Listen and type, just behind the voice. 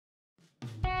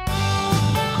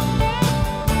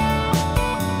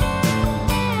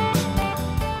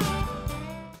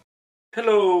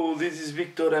Hello, this is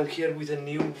Victor. I'm here with a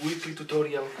new weekly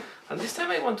tutorial, and this time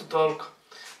I want to talk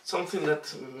something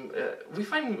that we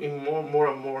find in more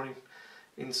and more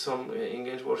in some in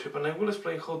Games Workshop, and I will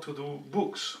explain how to do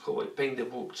books, how I paint the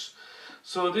books.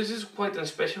 So this is quite a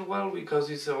special one because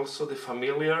it's also the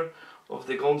familiar of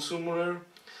the Gaunst Summmoner.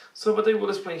 So, but I will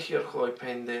explain here how I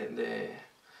paint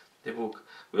the book.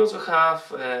 We also have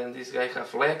this guy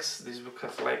have legs. This book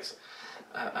has legs.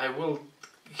 I will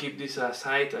keep this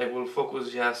aside. I will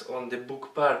focus just on the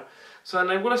book part. So, and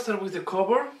I will start with the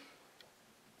cover,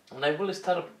 and I will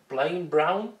start applying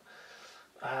brown,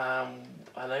 and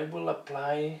I will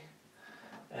apply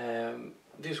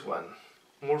this one,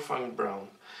 Mourfang Brown.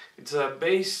 It's a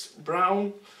base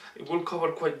brown. It will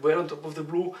cover quite well on top of the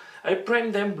blue. I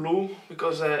primed them blue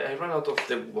because I ran out of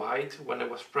the white when I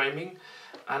was priming,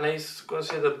 and I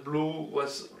considered that blue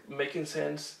was making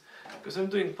sense because I'm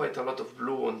doing quite a lot of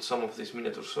blue on some of these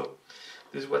miniatures. So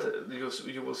this is what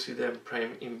you will see them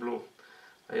prime in blue.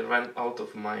 I ran out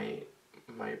of my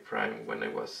prime when I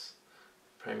was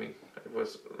priming.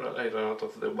 I ran out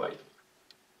of the white,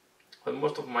 but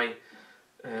most of my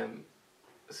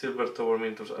silver tower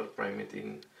miniatures are primed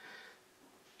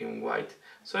in white.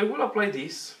 So I will apply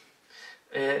this.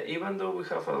 Even though we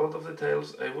have a lot of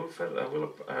details, I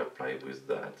will apply with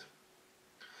that.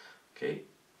 Okay.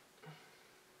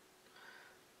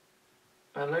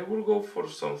 And I will go for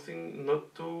something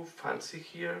not too fancy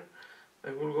here.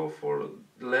 I will go for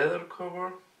leather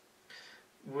cover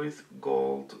with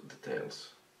gold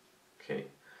details. Okay,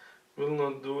 we'll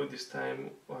not do it this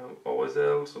time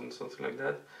OSLs or something like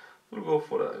that. We'll go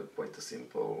for quite a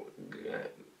simple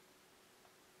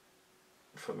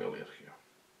familiar here.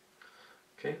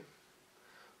 Okay,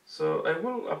 so I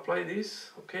will apply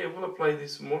this. Okay, I will apply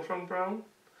this Mourfang Brown,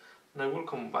 and I will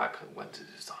come back once it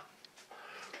is done.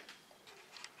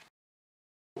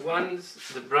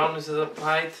 Once the brown is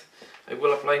applied, I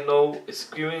will apply now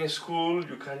Screaming Skull.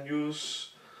 You can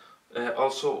use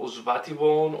also Usbati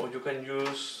Bone, or you can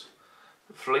use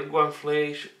Flake One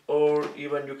Flesh, or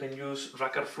even you can use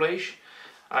Rackard Flesh.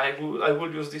 I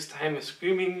will use this time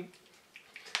Screaming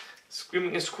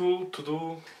Skull to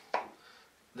do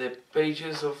the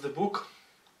pages of the book.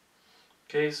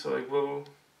 Okay, so I will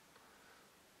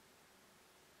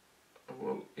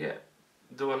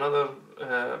do another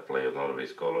play another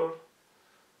base color,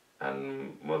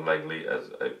 and more likely as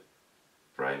I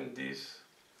prime this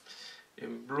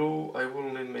in blue, I will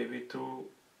need maybe 2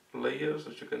 layers,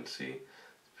 as you can see,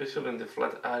 especially in the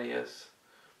flat areas.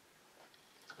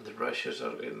 The brushes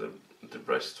are in the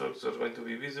brush strokes are going to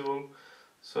be visible,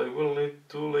 so I will need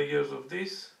 2 layers of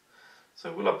this.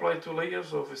 So I will apply 2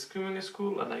 layers of Screaming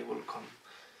Skull, and I will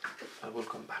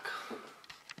come back.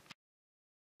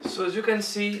 So as you can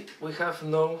see, we have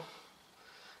now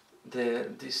the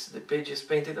pages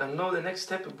painted, and now the next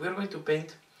step we are going to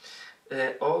paint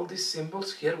all these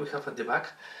symbols here we have at the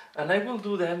back, and I will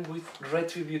do them with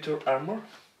Retributor armor.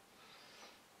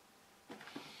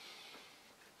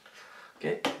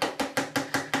 Okay,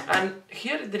 and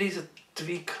here there is a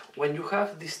trick when you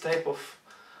have this type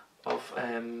of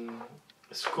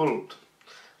sculpt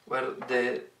where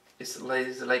it's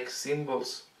like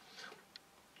symbols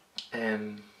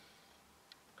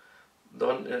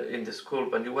done in the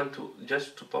sculpt, and you want to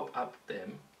just to pop up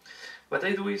them. What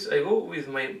I do is I go with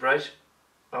my brush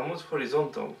almost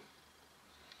horizontal,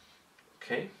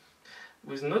 okay,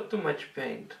 with not too much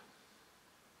paint,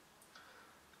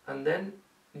 and then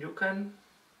you can.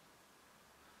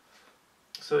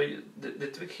 So the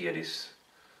trick here is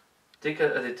take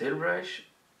a detail brush,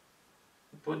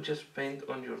 put just paint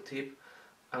on your tip,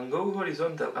 and go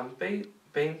horizontal and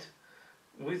paint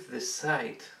with the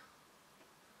side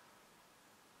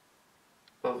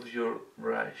of your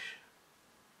brush.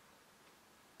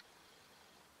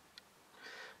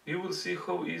 You will see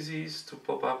how easy it is to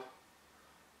pop up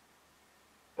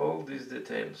all these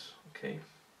details. Okay,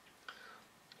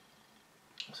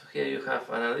 so here you have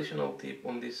an additional tip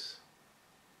on this,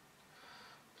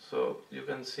 so you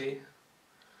can see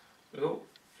go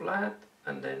flat,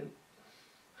 and then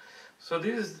so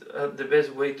this is the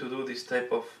best way to do this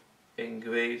type of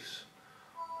engraves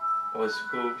or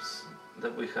sculpts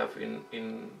that we have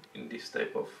in this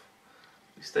type of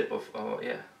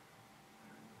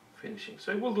finishing.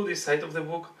 So I will do this side of the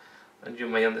book, and you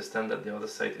may understand that the other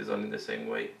side is done in the same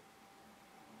way.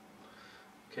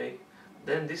 Okay,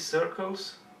 then these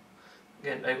circles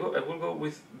again I will go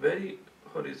with very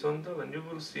horizontal, and you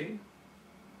will see.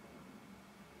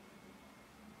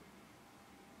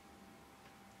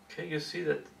 Okay, you see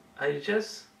that I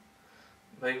just,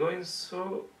 by going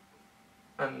so,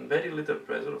 and very little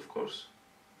pressure of course,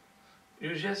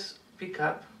 you just pick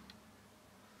up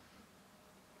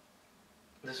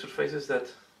the surfaces that,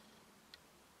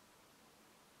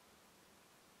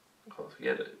 oh,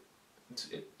 yeah,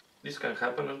 this can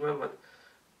happen as well, but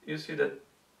you see that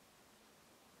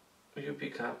you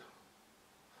pick up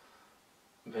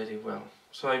very well.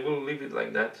 So I will leave it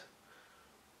like that,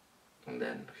 and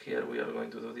then here we are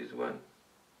going to do this one.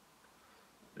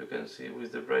 You can see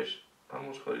with the brush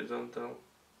almost horizontal,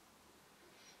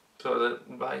 so the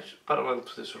brush parallel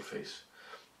to the surface.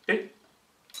 Okay,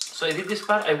 so I did this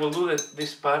part. I will do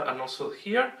this part and also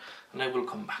here, and I will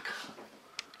come back.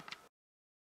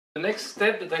 The next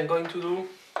step that I'm going to do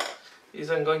is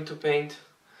I'm going to paint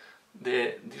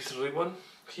this ribbon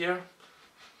here.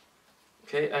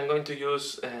 Okay, I'm going to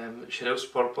use Xereus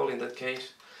Purple in that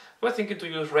case. I was thinking to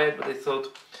use red, but I thought,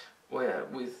 well,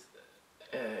 with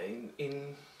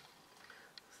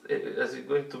as it's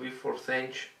going to be for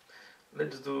Thench,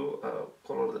 let's do a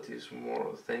color that is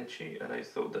more Thenchy, and I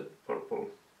thought that purple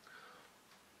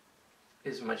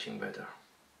is matching better.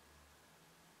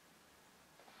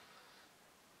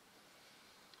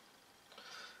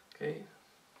 Okay.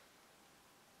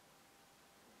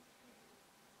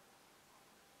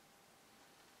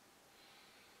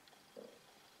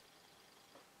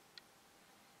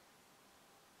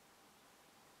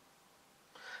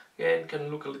 Again, can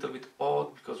look a little bit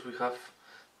odd because we have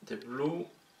the blue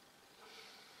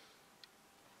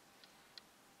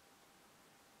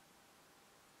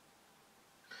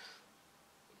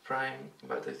prime,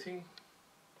 but I think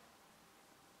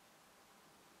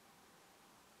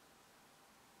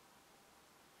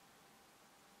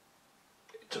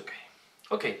it's okay.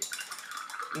 Okay,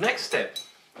 next step,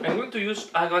 I'm going to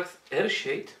use Agrax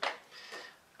Earthshade,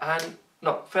 and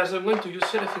no, first I'm going to use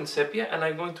Seraphin Sepia, and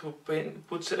I'm going to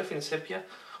put Seraphin Sepia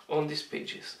on these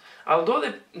pages.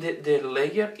 Although the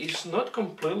layer is not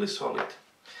completely solid,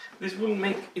 this will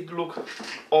make it look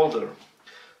older.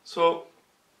 So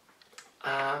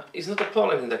it's not a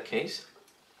problem in that case.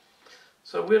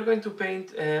 So we're going to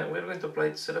paint, we're going to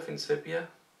apply Seraphin Sepia,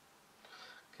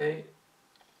 okay,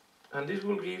 and this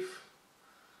will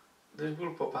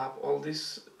pop up all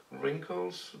these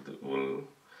wrinkles.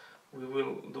 We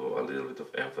will do a little bit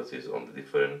of emphasis on the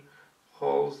different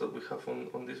holes that we have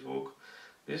on this book.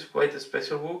 This is quite a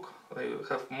special book. I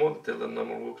have more detail than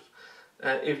normal books.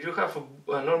 If you have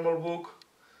a normal book,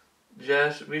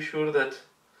 just be sure that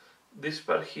this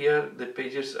part here, the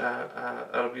pages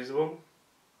are visible.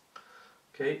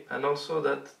 Okay, and also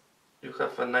that you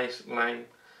have a nice line,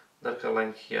 darker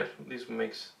line here. This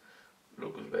makes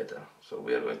looks better. So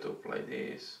we are going to apply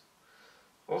this.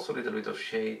 Also a little bit of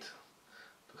shade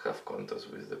to have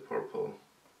contrast with the purple.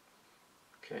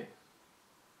 Okay.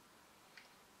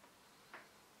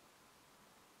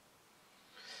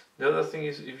 The other thing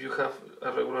is, if you have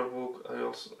a regular book, I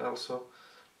also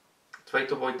try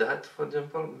to avoid that. For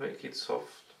example, make it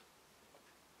soft.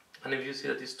 And if you see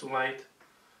that it's too light,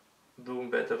 do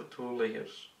better 2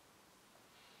 layers.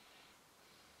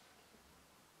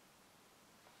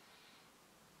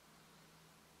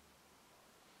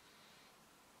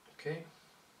 Okay.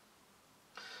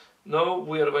 Now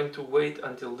we are going to wait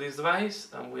until this dries,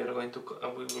 and we will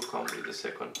come with the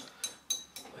second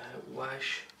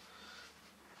wash.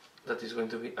 That is going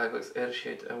to be Agrax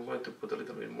Earthshade. I'm going to put a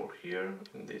little bit more here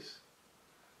in this.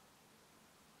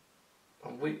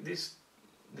 And with this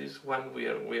one we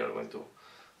are going to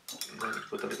then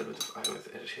put a little bit of Agrax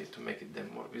Earthshade to make it then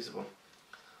more visible.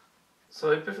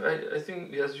 So I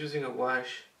think just using a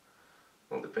wash,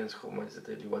 well, depends how much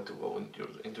detail you want to go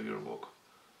into your book.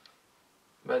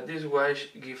 But this wash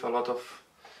gives a lot of,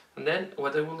 and then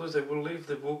what I will do is I will leave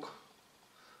the book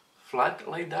flat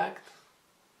like that,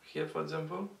 here for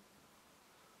example,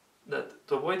 that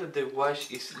to avoid that the wash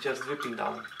is just dripping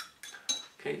down.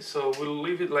 Okay, so we'll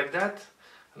leave it like that,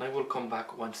 and I will come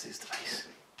back once this dries.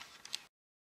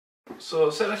 So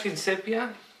Seraphin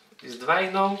Sepia is dry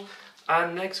now,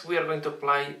 and next we are going to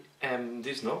apply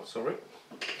this now, sorry.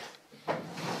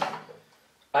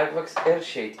 Agrax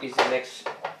Earthshade is the next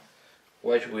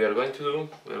wash we are going to do.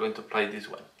 We are going to apply this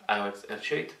one, Agrax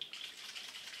Earthshade.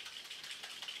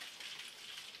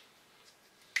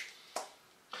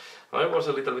 I was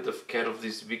a little bit of care of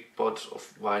these big pots of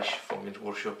wash from its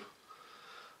workshop.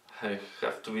 I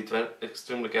have to be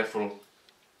extremely careful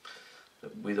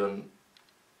that we don't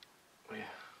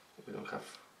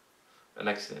have an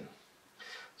accident.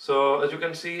 So as you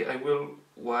can see, I will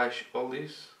wash all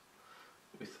this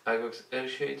with Agrax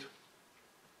Earthshade,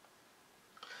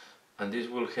 and this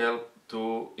will help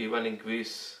to even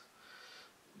increase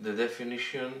the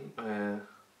definition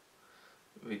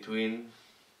between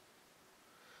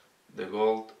the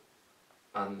gold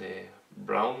and the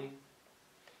brown.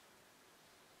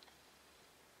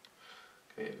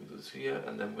 Okay, we do this here,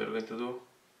 and then we're going to do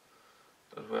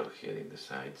as well here in the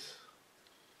sides.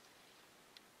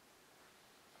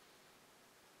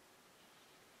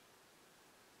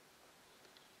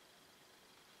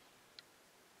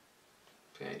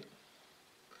 Okay,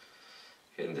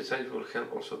 here in the sides will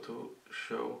help also to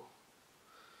show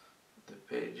the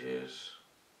pages.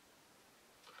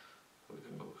 We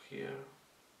can go here.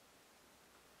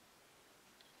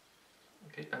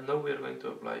 Okay, and now we are going to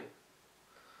apply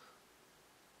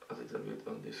a little bit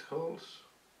on these holes.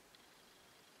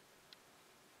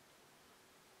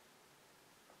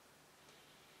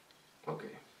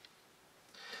 Okay,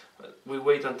 we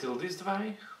wait until this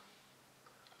dry,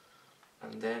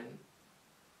 and then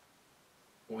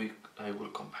I will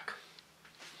come back.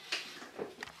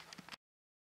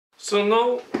 So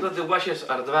now that the washes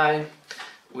are dry,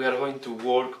 we are going to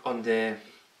work on the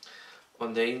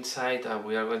inside, and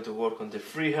we are going to work on the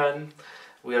freehand.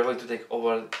 We are going to take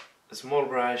over a small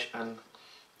brush and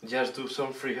just do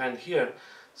some freehand here.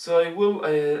 So I will,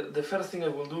 the first thing I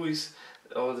will do is,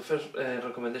 or the first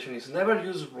recommendation is, never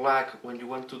use black when you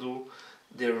want to do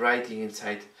the writing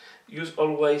inside. Use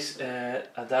always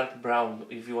a dark brown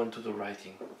if you want to do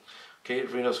writing. Okay,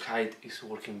 Rhinox Hide is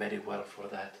working very well for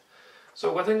that.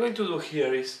 So what I'm going to do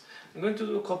here is, I'm going to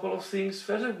do a couple of things.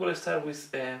 First I will start with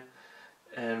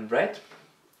red.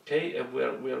 Okay, we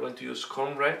are going to use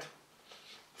Khorne Red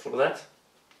for that.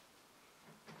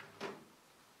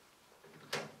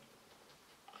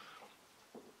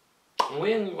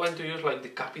 We are going to use like the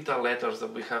capital letters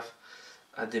that we have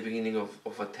at the beginning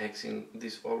of a text in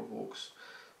these old books.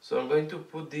 So I'm going to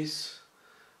put this,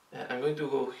 I'm going to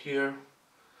go here,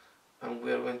 and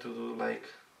we are going to do like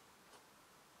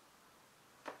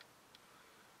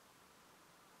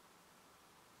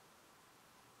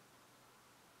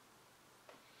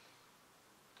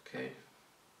okay.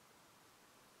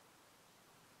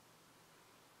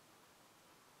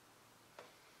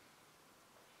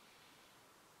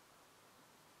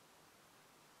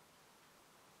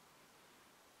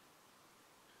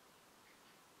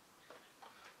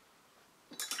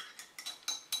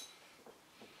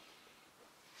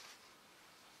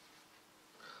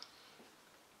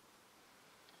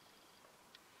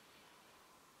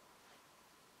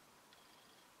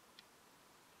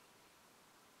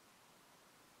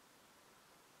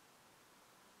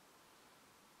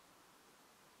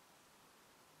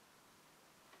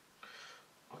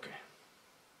 Okay,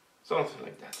 something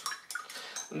like that.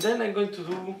 And then I'm going to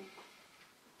do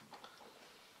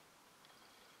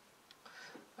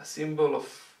a symbol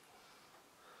of,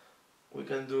 we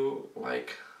can do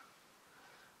like,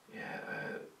 yeah,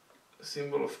 a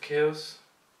symbol of chaos,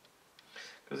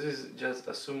 because this is just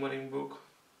a summoning book.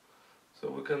 So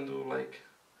we can do like,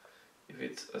 if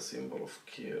it's a symbol of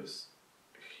chaos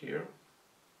here.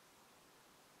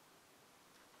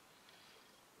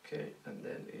 Okay, and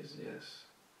then it's just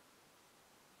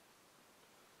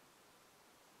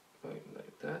going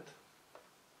like that.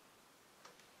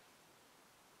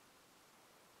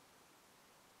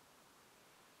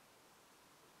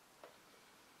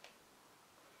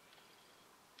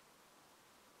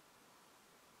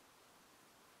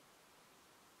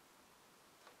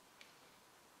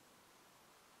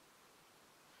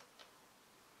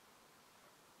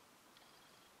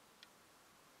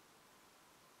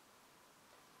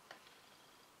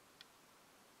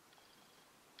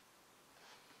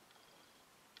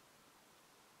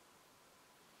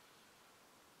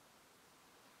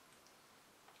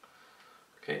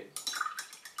 Okay.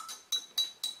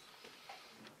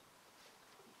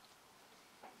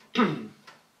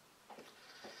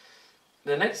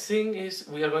 The next thing is,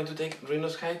 we are going to take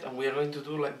Rhinox Hide and we are going to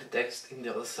do like the text in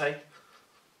the other side.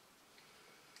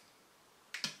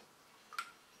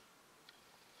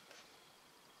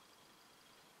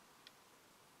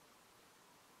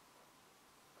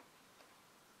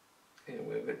 Okay,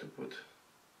 we're going to put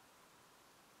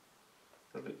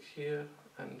a bit here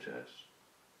and just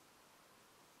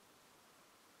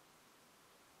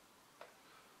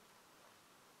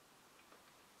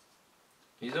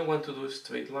you don't want to do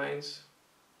straight lines,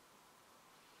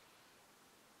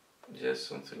 just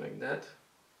something like that.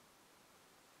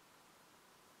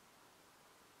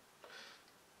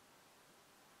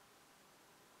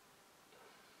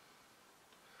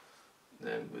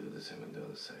 Then we do the same on the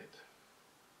other side.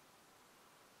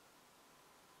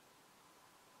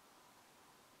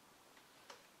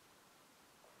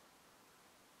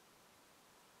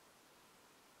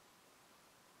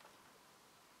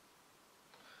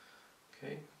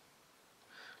 Okay,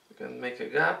 we can make a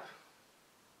gap,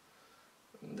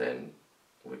 and then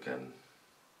we can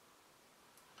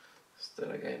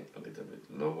start again a little bit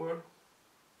lower.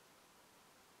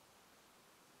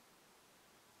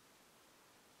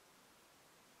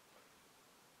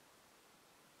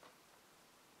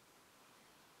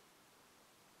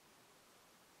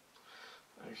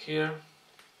 here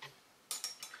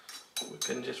we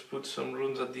can just put some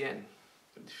runes at the end,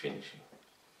 at the finishing.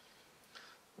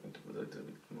 I'm going to put a little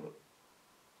bit more,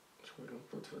 so we can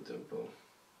put, for example,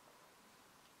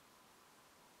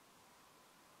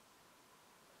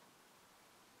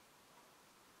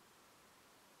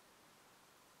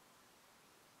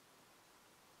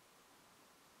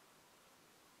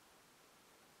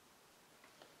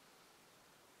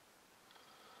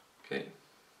 okay,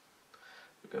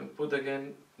 you can put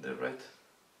again the red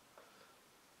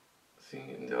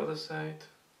thing in the other side.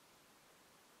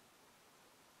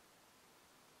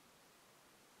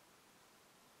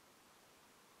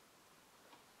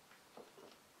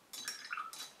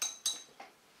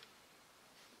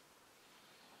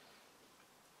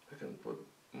 I can put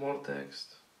more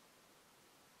text.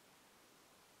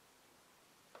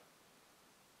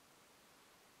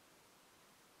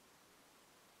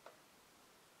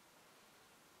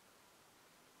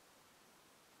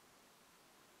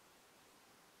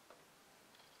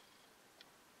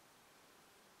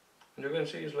 And you can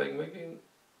see it's like making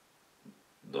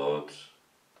dots,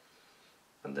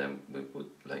 and then we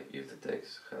put like if the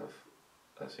text have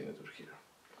a signature here.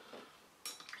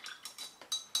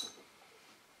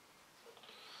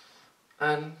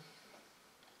 And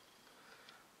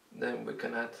then we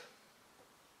can add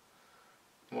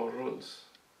more runes.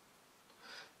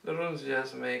 The runes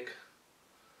just make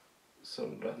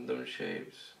some random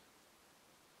shapes.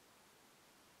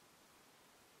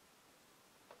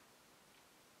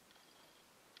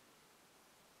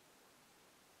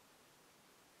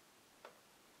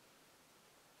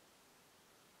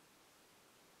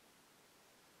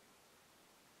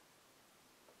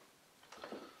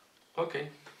 Okay,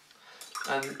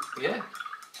 and yeah,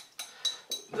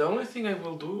 the only thing I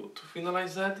will do to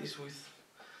finalize that is with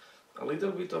a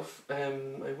little bit of, I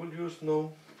will use now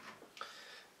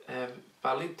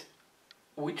palette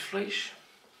witch flesh.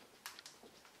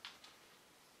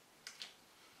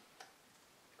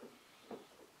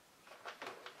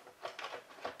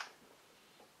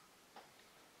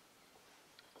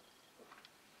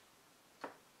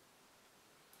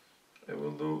 I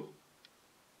will do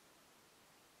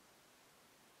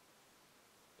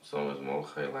some small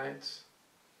highlights.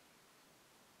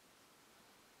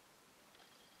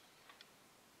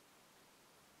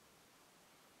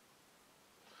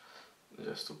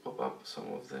 Just to pop up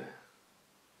some of the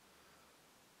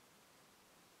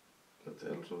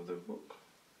details of the book.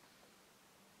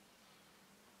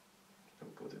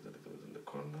 And put it a little bit in the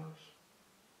corners.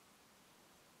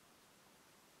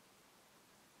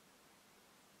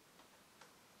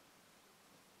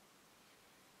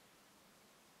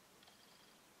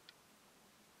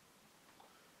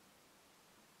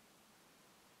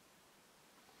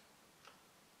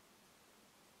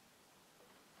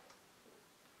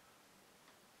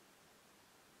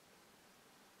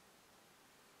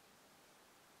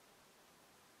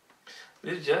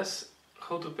 This is just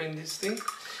how to paint this thing,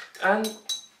 and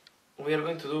we are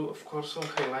going to do, of course, some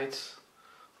highlights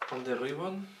on the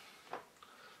ribbon.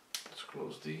 Let's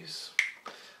close this.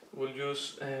 We'll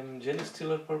use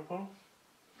Genestealer Purple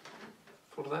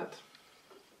for that.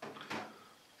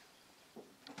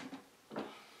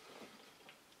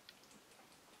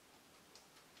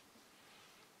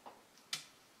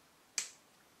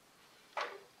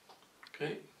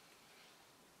 Okay.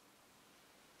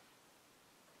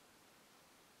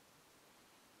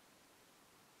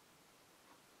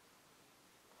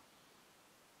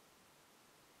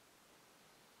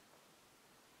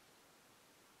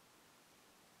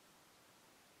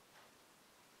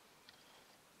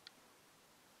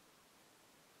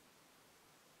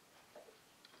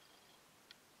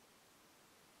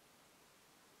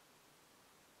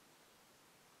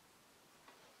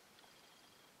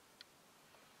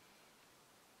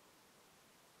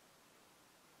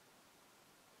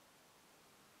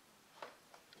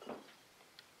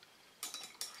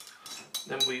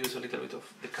 Then we use a little bit of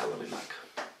Dechala Lilac.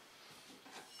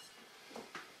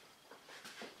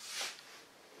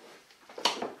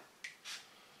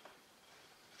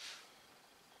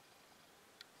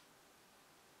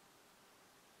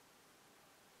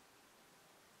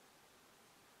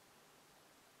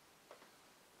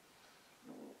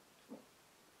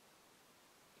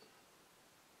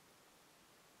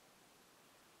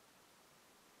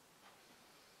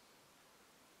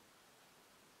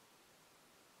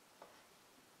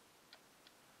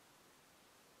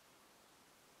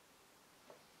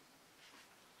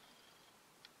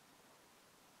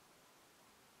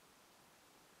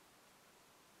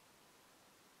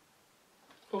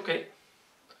 Okay.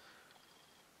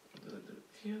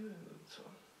 Here and so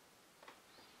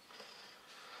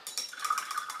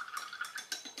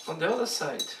on the other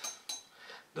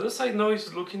side now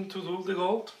is looking to do the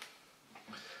gold,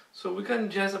 so we can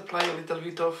just apply a little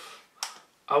bit of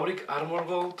Auric armor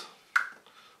gold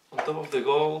on top of the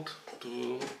gold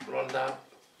to round up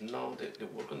the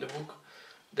work on the book.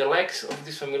 The legs of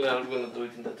this family I'm going to do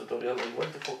it in the tutorial. I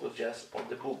want to focus just on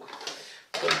the book.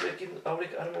 So I'm taking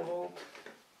Auric armor gold.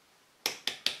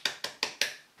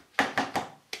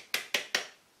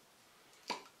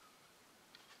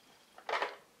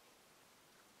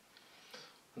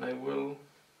 And I will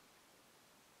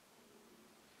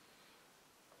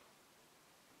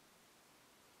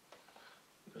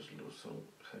just lose some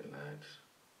highlights.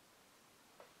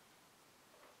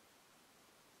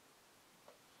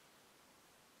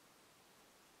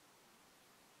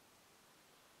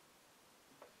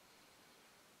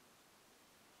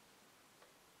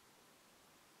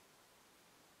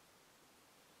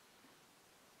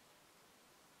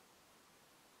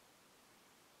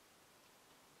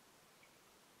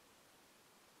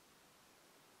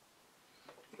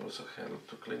 Also help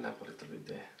to clean up a little bit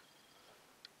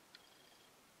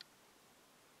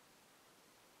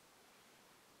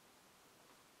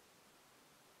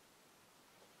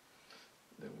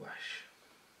the wash.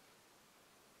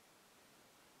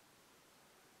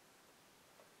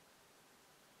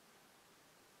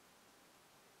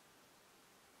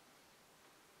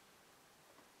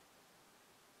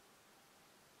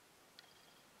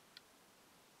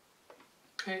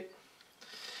 Okay,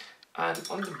 and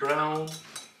on the brown,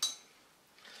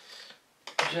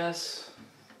 just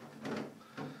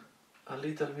a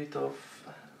little bit of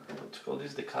what's called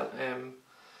this Dechala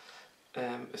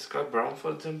Skrag Brown,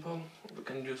 for example. We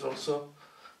can use also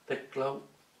Dechala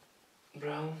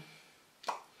Brown.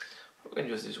 We can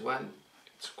use this one.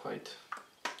 It's quite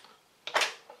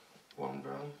warm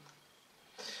brown.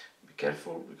 Be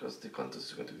careful because the contrast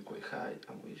is going to be quite high,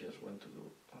 and we just want to do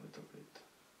a little bit.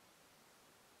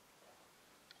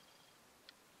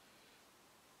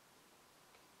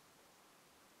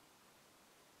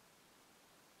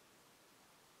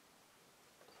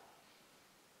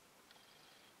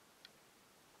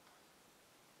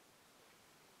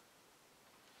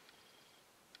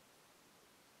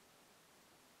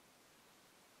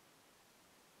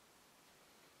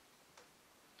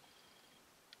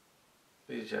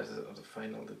 These are just the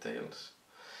final details,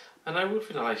 and I will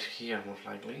finalize here most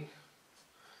likely.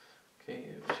 Okay,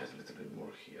 just a little bit more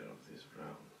here of this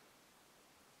brown.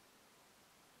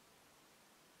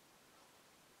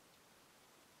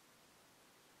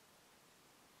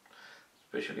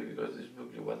 Especially because this book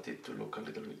you want it to look a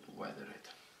little bit weathered.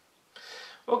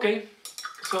 Okay,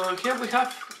 so here we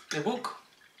have the book.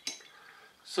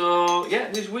 So yeah,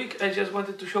 this week I just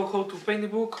wanted to show how to paint the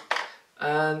book.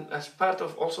 And as part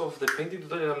of also of the painting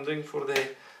tutorial I'm doing for the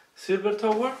Silver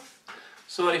Tower.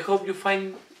 So I hope you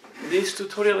find this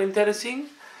tutorial interesting.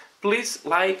 Please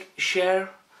like, share,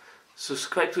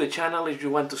 subscribe to the channel if you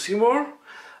want to see more.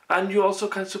 And you also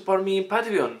can support me in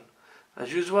Patreon.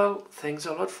 As usual, thanks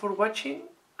a lot for watching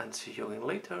and see you again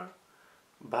later.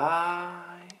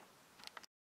 Bye.